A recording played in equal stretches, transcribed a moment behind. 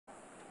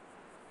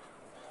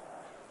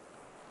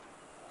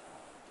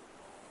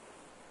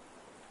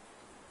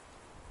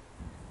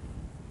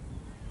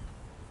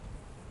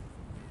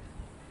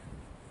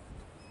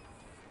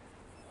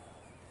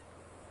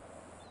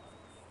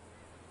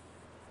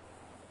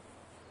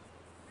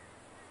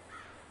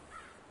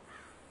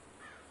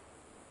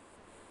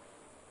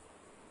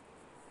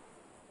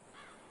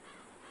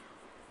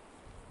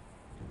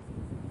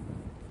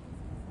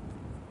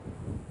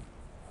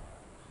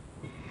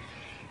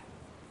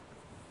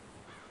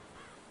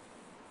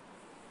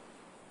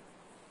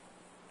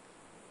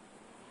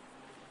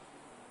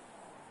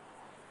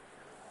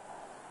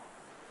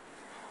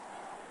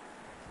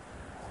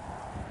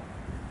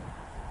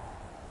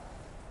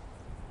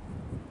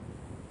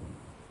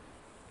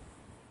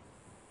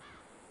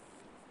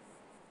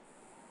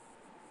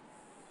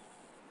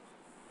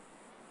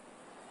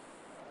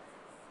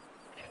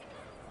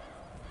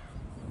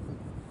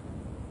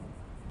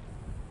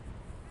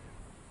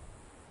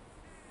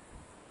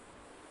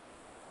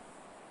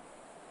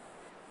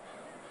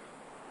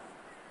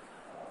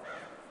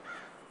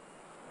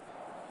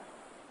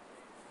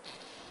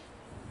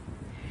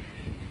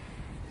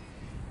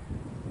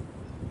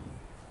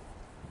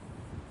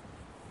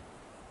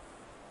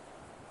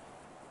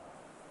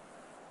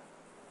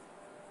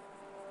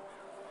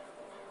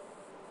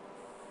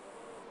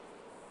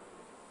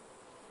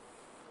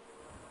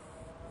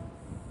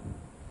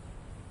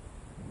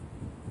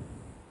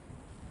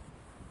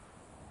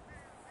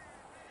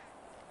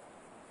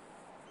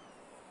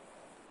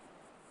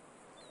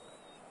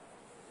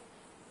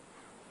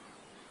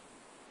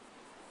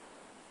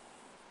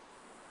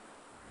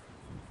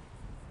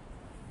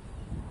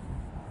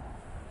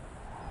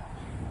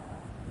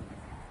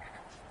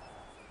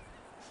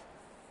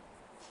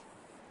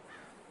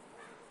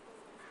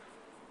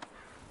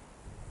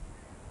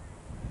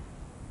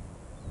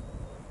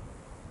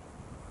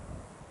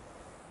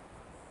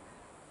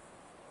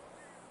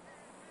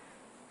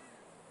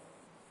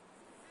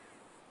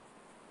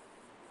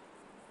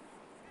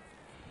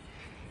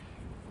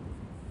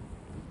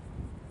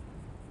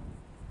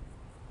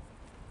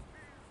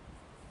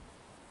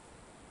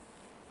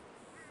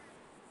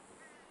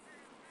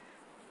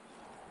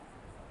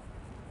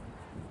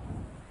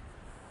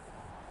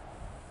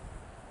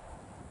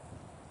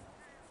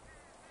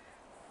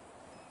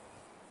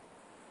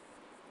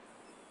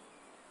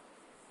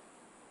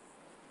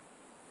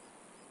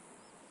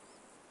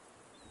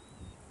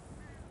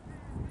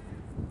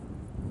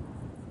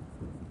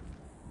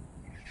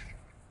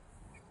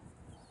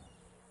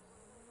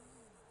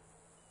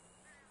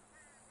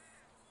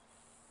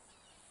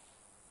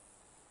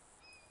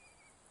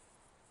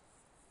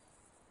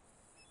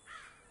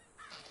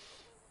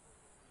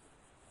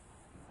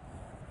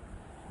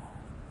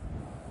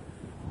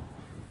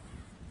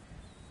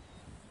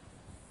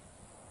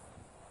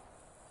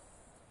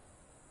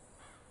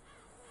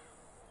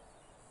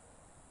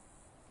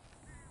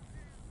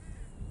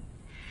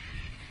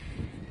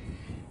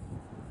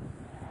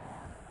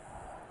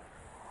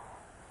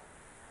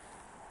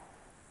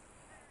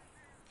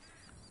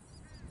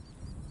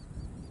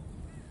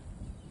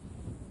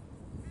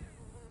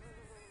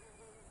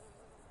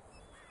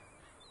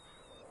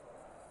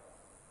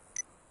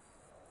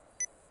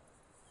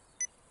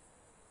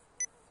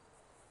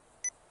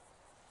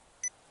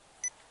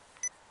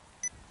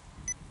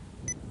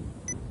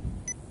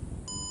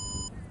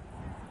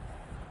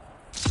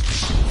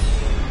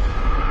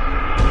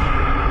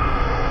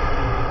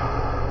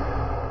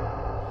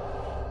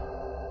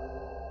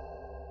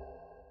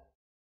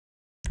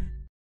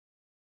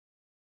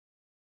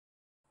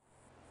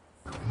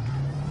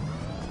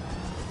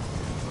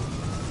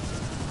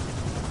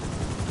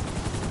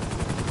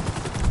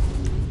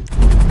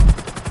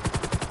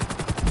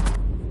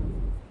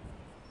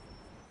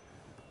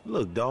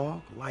Look,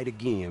 dawg, light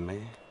again,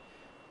 man.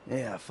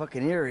 Yeah,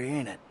 fucking eerie,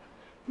 ain't it?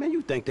 Man,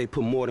 you think they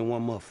put more than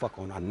one motherfucker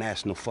on our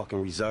national fucking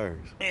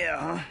reserves? Yeah,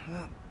 huh?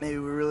 Well, maybe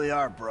we really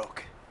are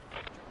broke.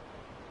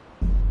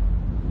 Be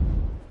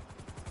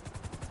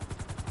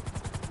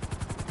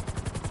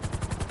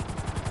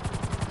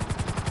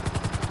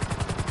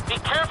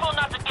careful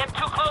not to get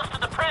too close to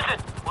the prison.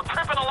 We'll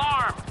trip an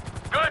alarm.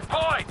 Good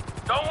point.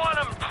 Don't want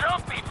them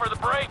jumpy for the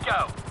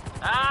breakout.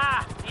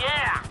 Ah,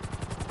 yeah.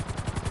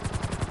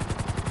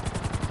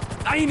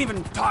 I ain't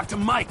even talked to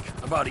Mike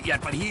about it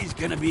yet, but he's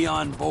gonna be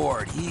on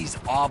board. He's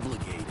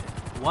obligated.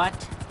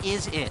 What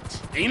is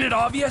it? Ain't it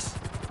obvious?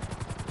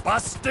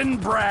 Bustin'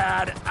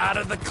 Brad out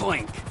of the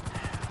clink.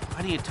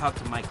 Why don't you talk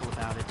to Michael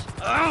about it?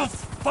 Oh,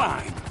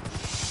 fine.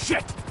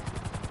 Shit!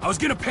 I was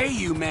gonna pay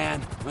you, man.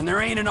 When there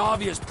ain't an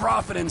obvious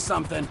profit in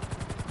something,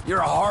 you're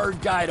a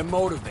hard guy to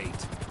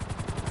motivate.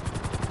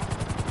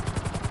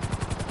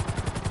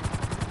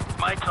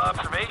 Mike's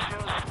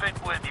observations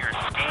fit with your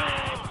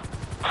scheme?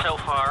 So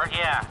far,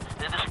 yeah.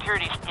 The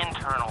security's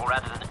internal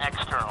rather than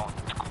external.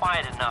 It's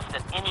quiet enough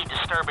that any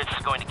disturbance is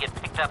going to get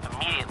picked up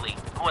immediately.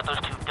 What those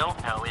two don't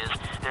know is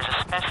there's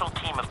a special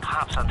team of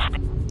cops on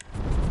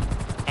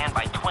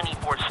standby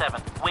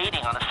 24/7,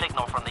 waiting on a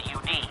signal from the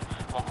UD.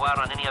 Won't go out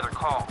on any other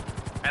call.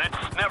 And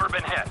it's never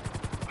been hit.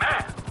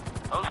 Man,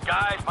 those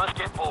guys must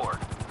get bored.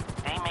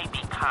 They may be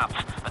cops,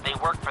 but they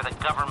work for the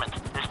government.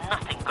 There's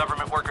nothing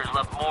government workers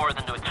love more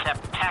than to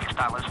accept tax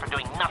dollars for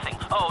doing nothing.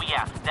 Oh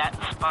yeah, that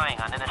and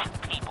spying on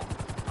innocent people.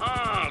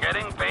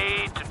 Getting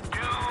paid to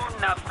do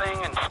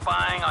nothing and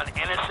spying on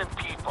innocent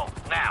people.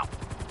 Now,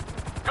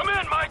 come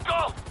in,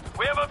 Michael!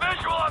 We have a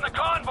visual on the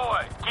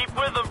convoy! Keep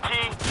with them,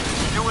 T.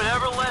 Do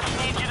whatever Les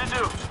needs you to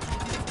do.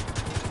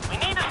 We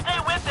need to stay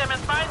with them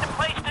and find a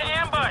place to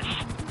ambush.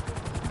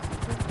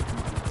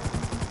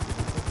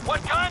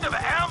 What kind of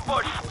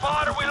ambush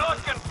spot are we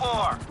looking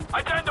for?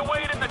 I tend to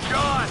wait in the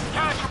jaws,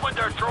 catch them with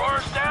their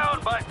drawers down,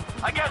 but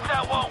I guess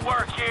that won't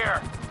work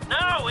here.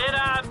 No, it,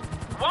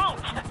 won't.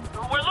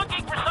 We're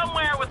looking for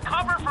somewhere with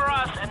cover for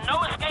us and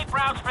no escape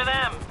routes for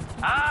them.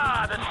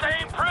 Ah, the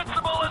same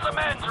principle as a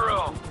men's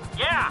room.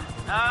 Yeah,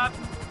 I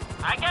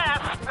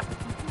guess.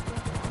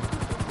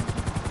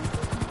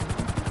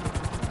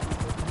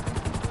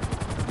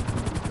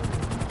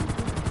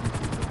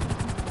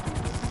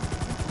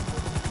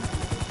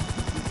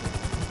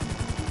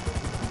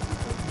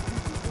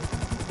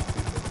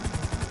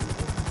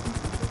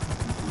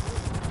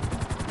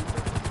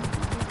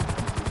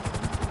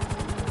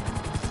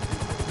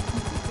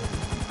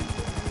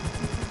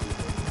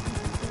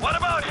 What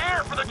about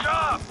here for the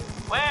job?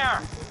 Where?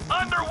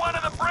 Under one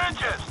of the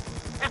bridges.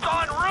 It's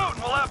en route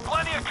and we'll have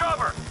plenty of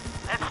cover.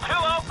 It's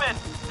too open.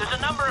 There's a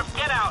number of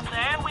get-outs,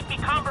 and we'd be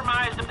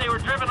compromised if they were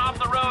driven off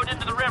the road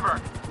into the river.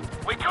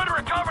 We could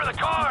recover the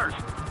cars.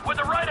 With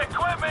the right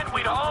equipment,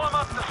 we'd haul them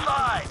up the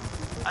side.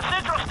 A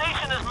central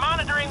station is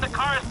monitoring the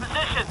cars'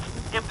 positions.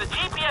 If the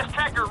GPS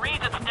tracker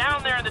reads it's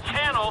down there in the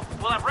channel,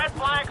 we'll have red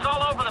flags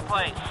all over the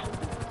place.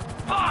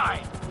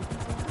 Fine.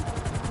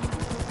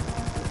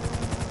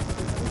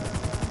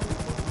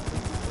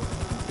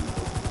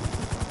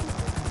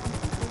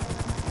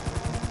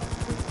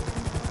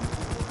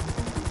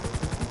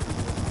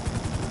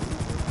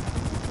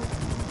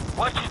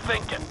 What you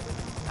thinking?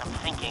 I'm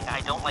thinking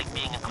I don't like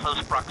being in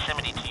close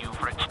proximity to you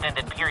for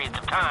extended periods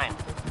of time.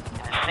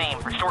 And the same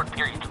for short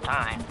periods of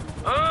time.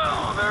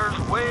 Oh, there's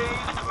ways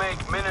to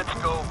make minutes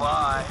go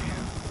by.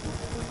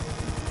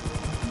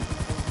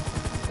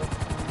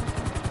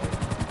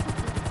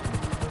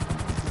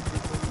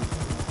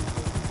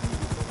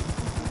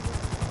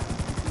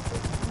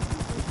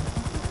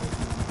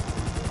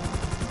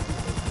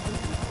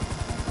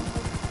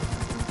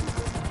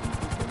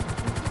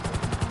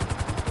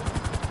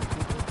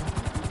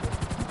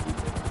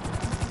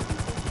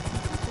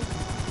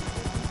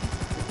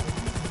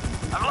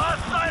 I've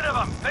lost sight of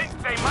them. Think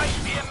they might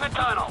be in the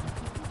tunnel.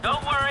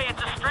 Don't worry,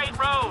 it's a straight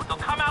road. They'll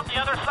come out the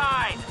other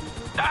side.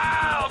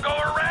 I'll go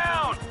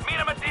around. Meet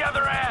them at the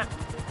other end.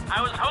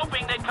 I was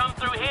hoping they'd come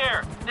through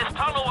here. This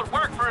tunnel would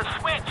work for a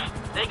switch.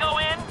 They go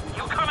in,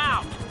 you come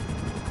out.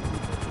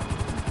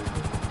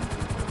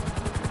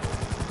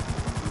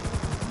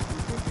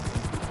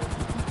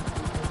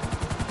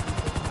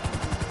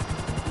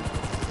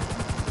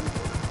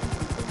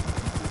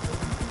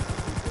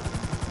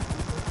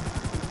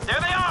 There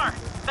they are.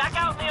 Back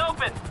out in the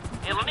open.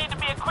 It'll need to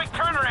be a quick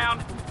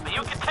turnaround, but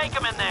you can take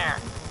them in there.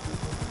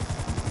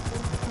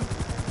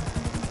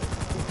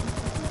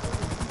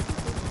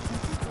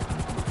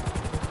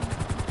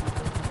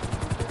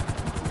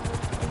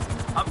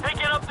 I'm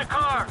picking up the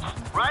cars.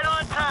 Right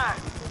on time.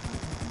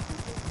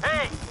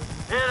 Hey,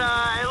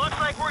 it looks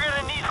like we're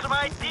gonna need some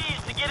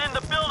IDs to get in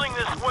the building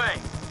this way.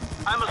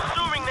 I'm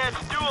assuming that's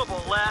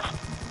doable, Les.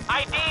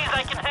 IDs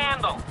I can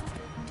handle.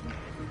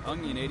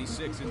 Onion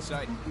 86 in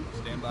sight.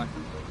 Stand by.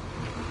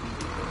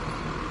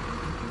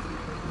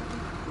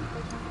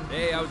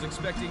 Hey, I was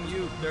expecting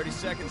you 30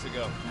 seconds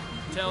ago.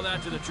 Tell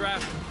that to the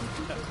traffic.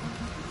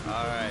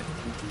 All right.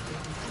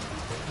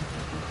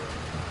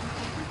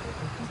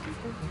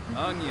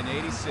 Onion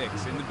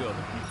 86 in the building.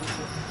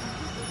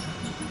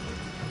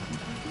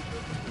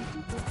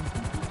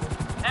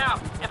 Now,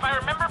 if I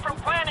remember from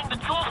planning the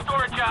jewel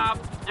store job,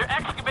 they're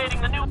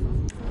excavating the new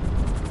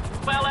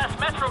LS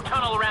Metro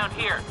tunnel around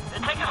here.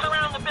 Take us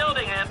around the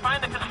building and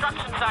find the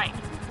construction site.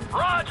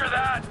 Roger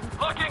that!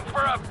 Looking for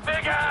a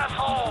big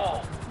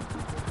asshole!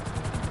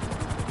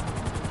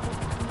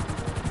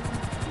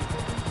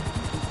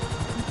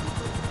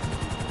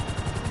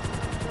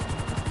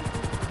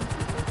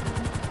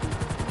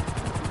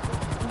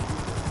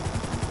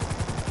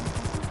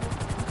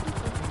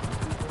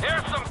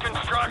 Here's some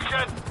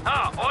construction.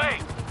 Oh,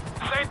 wait!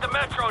 This ain't the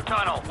Metro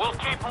tunnel. We'll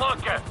keep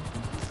looking.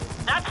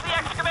 That's the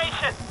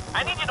excavation.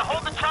 I need you to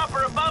hold the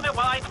chopper above it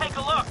while I take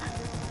a look.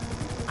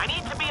 I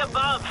need to be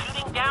above,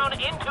 shooting down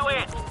into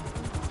it.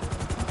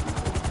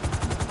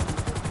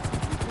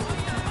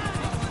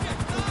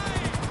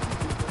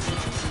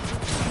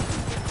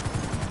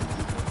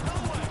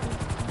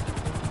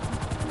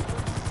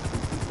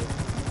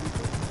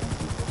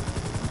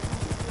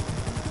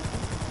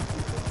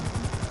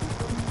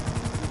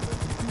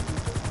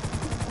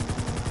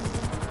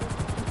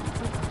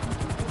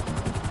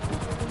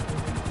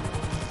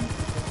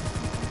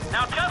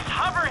 Now just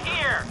hover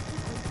here.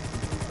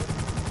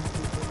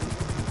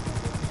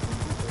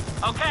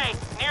 Okay,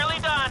 nearly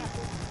done.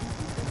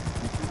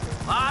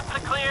 Lots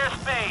of clear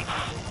space.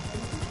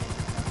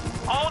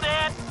 Hold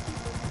it.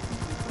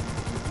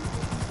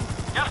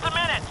 Just a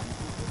minute.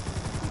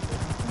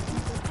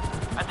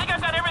 I think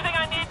I've got everything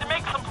I need to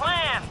make some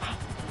plans.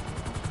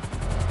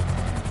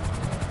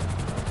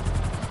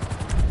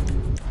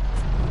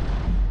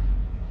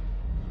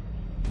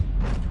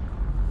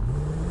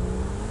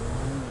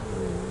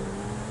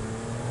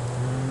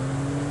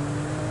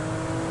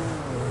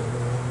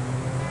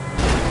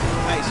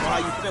 Hey, so how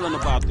you feeling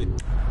about this?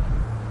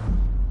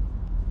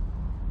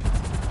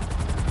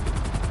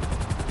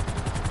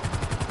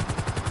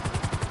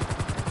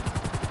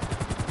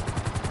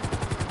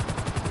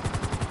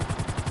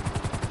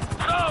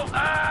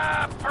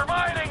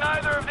 Providing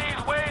either of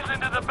these ways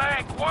into the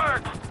bank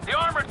works, the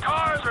armored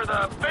cars are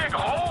the big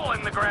hole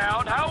in the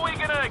ground. How are we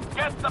gonna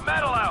get the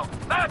metal out?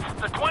 That's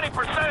the 20%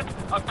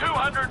 of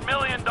 $200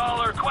 million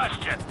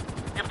question.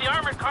 If the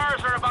armored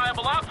cars are a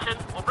viable option,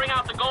 we'll bring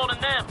out the gold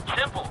in them.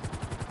 Simple.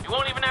 You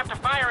won't even have to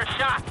fire a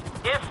shot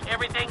if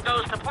everything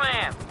goes to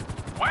plan.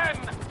 When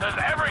does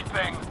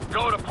everything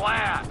go to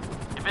plan?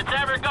 If it's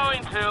ever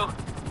going to,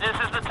 this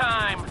is the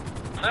time.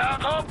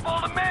 Sounds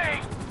hopeful to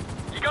me.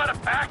 You got a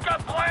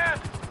backup plan?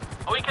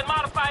 We can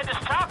modify this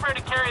chopper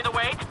to carry the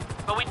weight,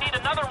 but we need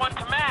another one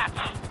to match.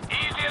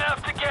 Easy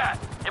enough to get.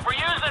 If we're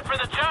using it for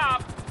the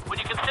job, would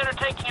you consider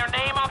taking your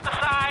name off the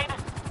side?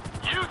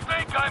 You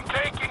think I'm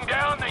taking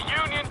down the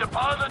Union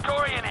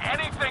Depository in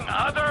anything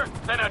other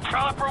than a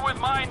chopper with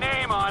my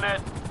name on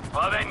it?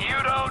 Well, then you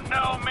don't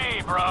know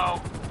me, bro.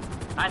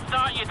 I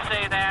thought you'd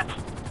say that.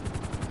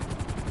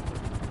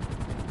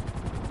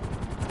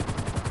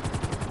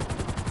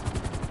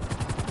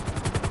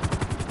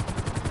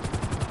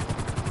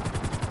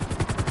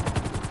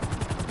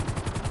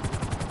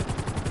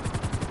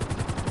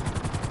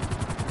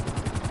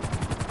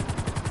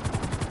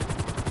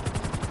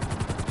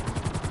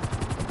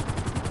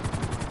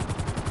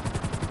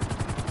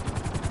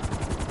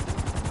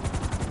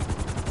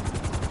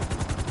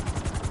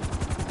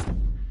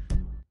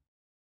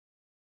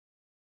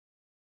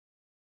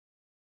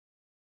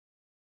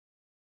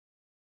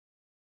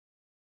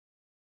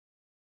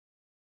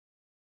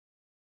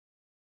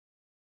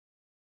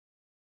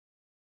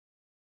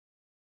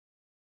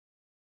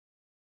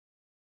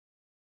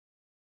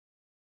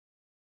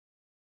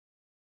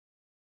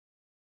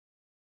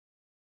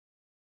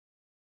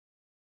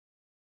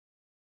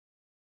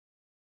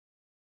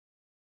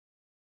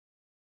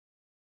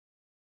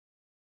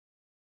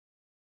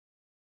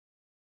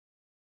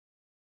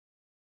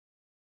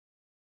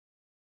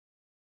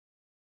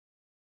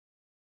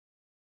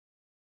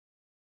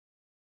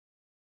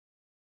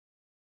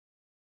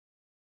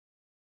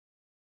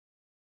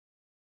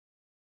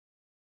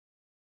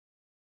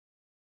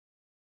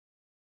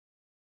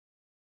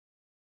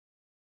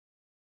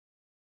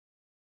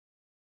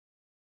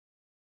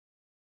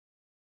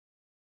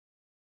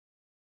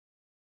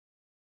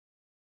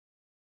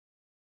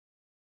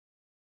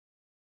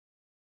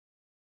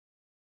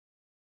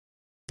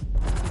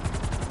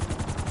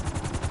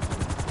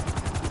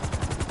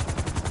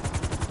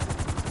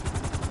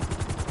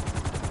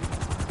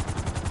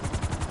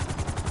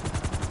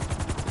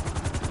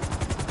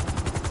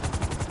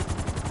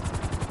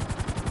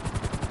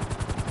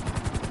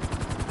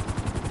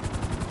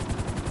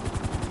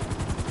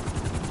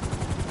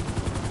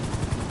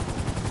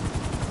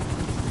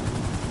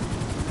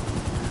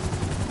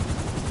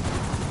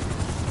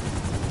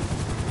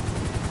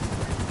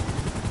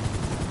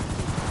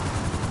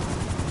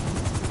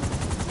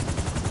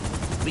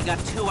 We got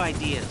two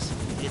ideas.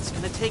 It's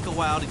gonna take a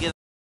while to get